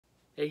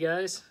Hey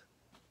guys,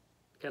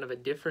 kind of a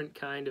different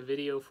kind of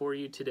video for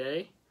you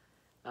today.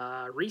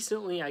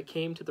 Recently I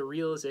came to the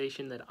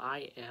realization that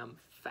I am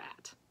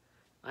fat.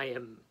 I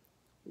am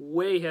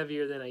way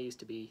heavier than I used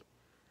to be.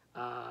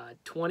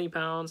 20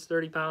 pounds,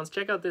 30 pounds.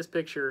 Check out this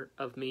picture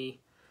of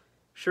me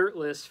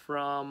shirtless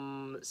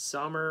from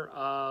summer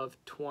of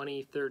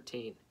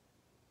 2013.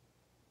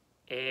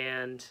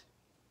 And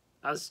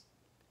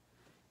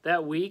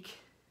that week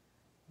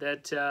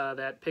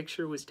that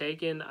picture was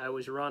taken, I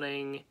was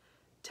running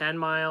 10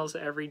 miles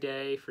every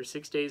day for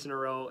 6 days in a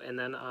row, and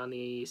then on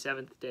the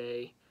 7th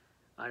day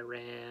I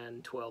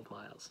ran 12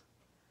 miles.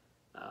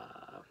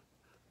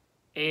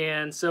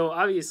 And so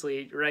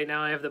obviously right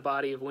now I have the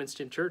body of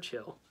Winston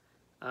Churchill.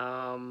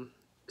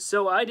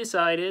 So I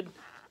decided,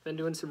 been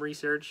doing some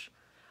research,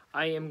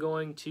 I am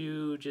going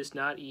to just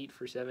not eat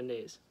for 7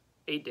 days.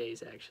 8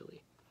 days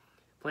actually.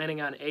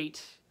 Planning on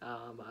 8.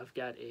 I've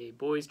got a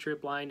boys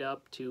trip lined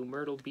up to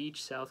Myrtle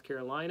Beach, South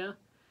Carolina.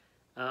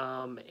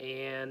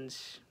 And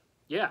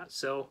yeah,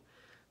 so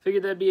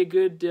figured that'd be a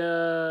good,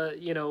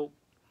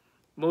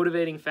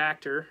 motivating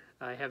factor.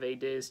 I have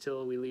 8 days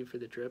till we leave for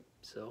the trip,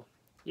 so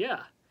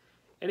yeah.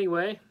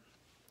 Anyway,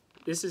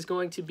 this is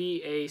going to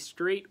be a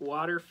straight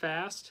water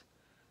fast.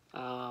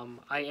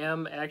 I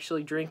am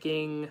actually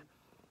drinking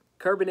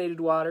carbonated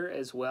water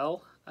as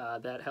well.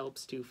 That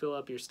helps to fill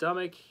up your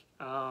stomach.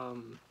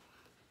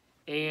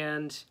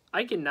 And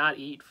I cannot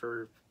eat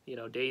for,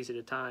 days at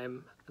a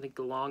time. I think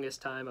the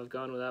longest time I've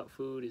gone without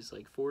food is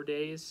like 4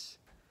 days.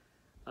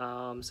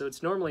 So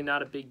it's normally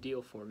not a big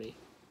deal for me.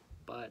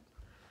 But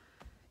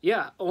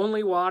yeah,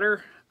 only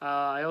water.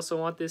 I also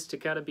want this to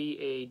kind of be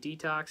a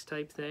detox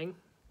type thing.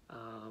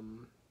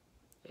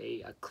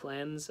 A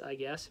cleanse, I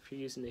guess, if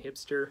you're using the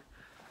hipster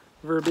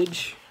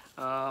verbiage.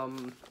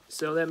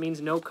 So that means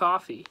no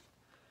coffee,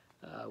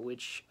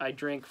 which I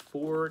drink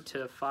 4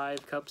 to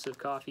 5 cups of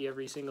coffee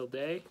every single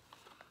day.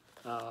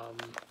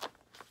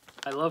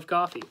 I love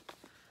coffee,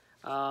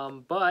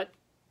 but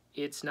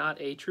it's not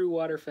a true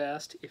water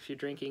fast if you're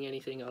drinking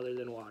anything other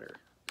than water.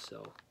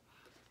 So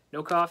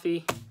no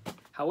coffee.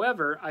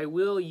 However, I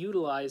will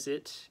utilize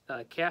it.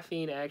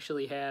 Caffeine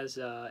actually has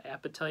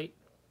appetite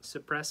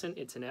suppressant.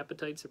 It's an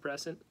appetite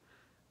suppressant.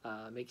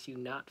 Makes you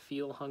not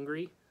feel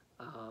hungry.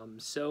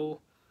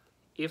 So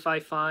if I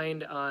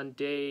find on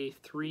day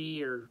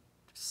 3 or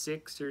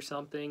 6 or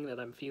something that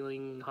I'm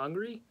feeling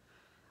hungry,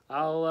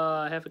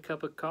 I'll have a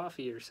cup of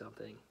coffee or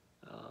something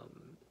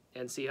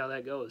and see how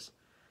that goes.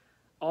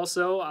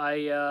 Also, I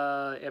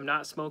am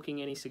not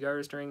smoking any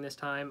cigars during this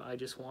time. I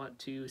just want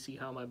to see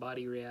how my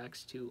body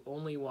reacts to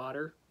only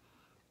water.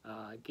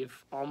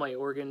 Give all my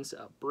organs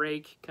a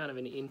break, kind of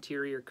an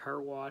interior car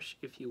wash,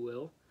 if you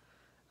will.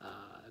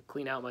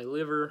 Clean out my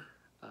liver,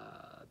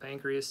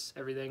 pancreas,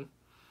 everything.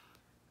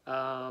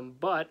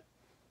 But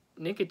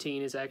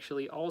nicotine is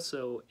actually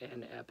also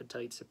an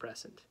appetite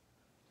suppressant.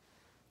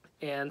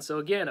 And so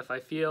again, if I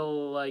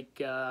feel like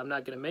I'm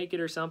not going to make it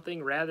or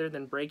something, rather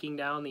than breaking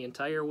down the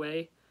entire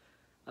way,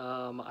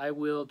 I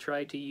will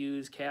try to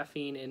use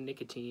caffeine and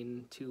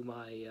nicotine to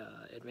my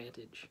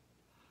advantage.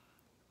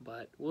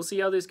 But we'll see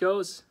how this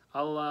goes.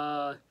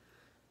 I'll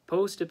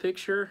post a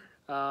picture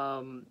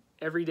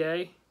every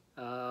day.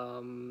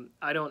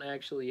 I don't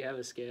actually have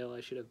a scale.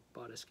 I should have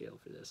bought a scale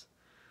for this.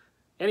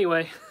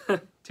 Anyway,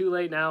 too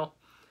late now.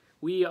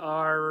 We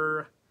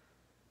are,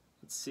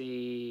 let's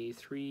see,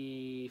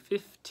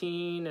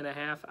 15 and a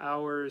half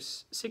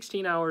hours,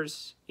 16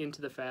 hours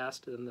into the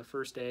fast than the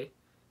first day.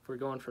 If we're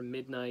going from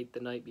midnight the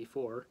night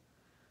before.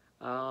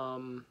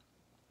 Feeling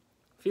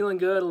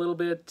good, a little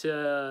bit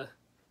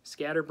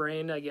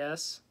scatterbrained, I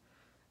guess.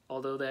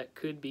 Although that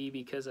could be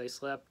because I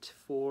slept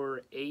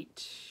for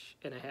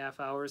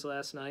 8.5 hours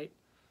last night.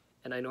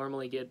 And I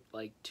normally get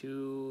like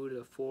 2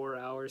 to 4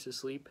 hours of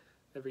sleep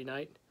every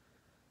night.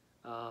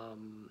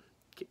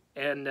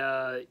 And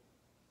a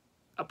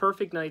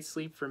perfect night's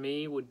sleep for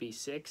me would be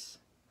 6.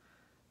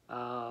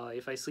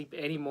 If I sleep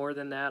any more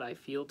than that, I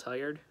feel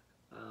tired.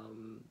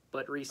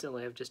 But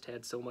recently I've just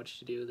had so much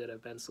to do that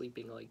I've been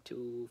sleeping like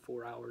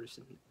 2-4 hours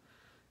and,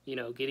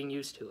 getting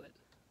used to it.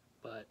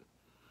 But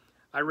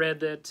I read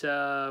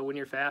that when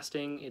you're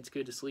fasting, it's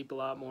good to sleep a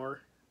lot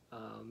more.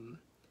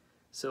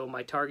 So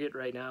my target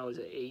right now is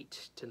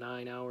 8 to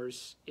 9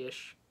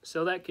 hours-ish.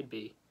 So that could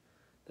be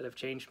that I've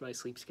changed my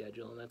sleep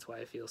schedule, and that's why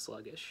I feel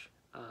sluggish.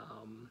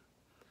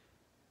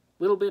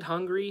 Little bit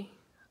hungry.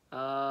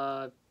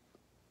 I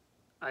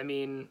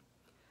mean,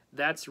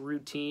 that's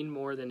routine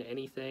more than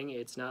anything.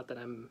 It's not that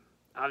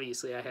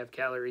obviously I have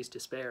calories to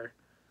spare.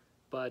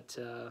 But,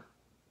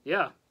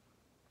 yeah.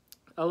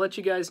 I'll let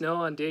you guys know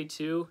on day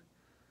 2.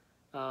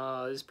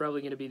 This is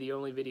probably going to be the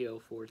only video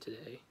for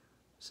today.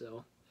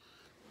 So,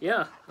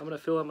 yeah, I'm going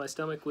to fill up my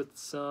stomach with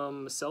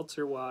some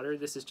seltzer water.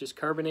 This is just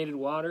carbonated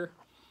water.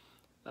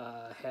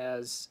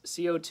 Has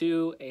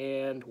CO2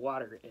 and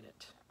water in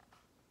it.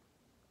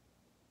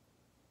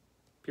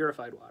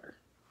 Purified water.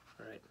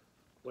 Alright,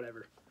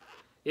 whatever.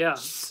 Yeah,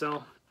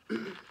 so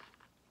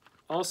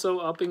also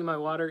upping my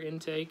water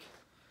intake.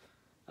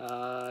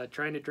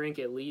 Trying to drink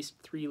at least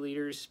 3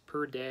 liters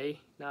per day,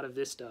 not of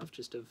this stuff,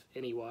 just of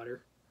any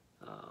water,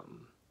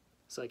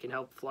 so I can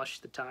help flush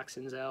the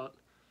toxins out.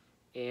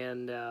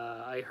 And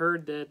I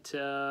heard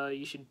that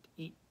you should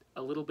eat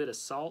a little bit of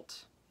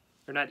salt,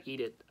 or not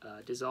eat it,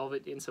 dissolve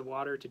it in some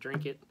water to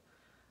drink it,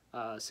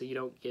 so you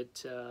don't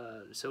get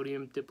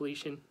sodium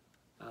depletion.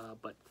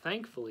 But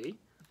thankfully,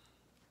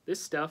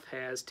 this stuff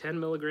has 10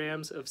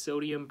 milligrams of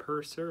sodium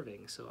per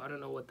serving, so I don't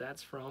know what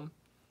that's from.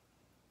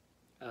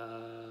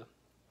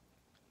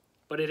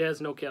 But it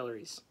has no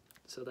calories,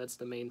 so that's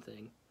the main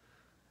thing.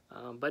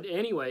 But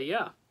anyway,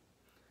 yeah.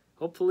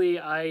 Hopefully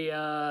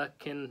I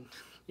can,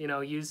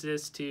 use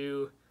this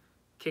to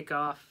kick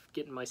off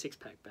getting my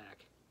six-pack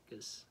back,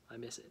 because I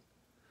miss it.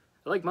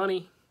 I like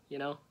money,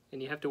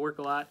 and you have to work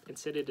a lot and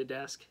sit at a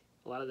desk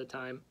a lot of the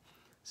time,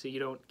 so you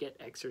don't get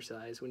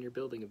exercise when you're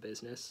building a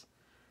business,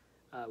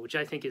 which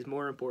I think is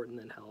more important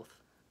than health,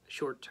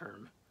 short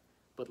term.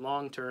 But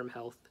long-term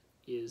health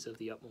is of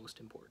the utmost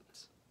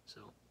importance.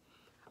 So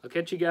I'll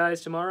catch you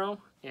guys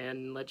tomorrow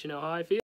and let you know how I feel.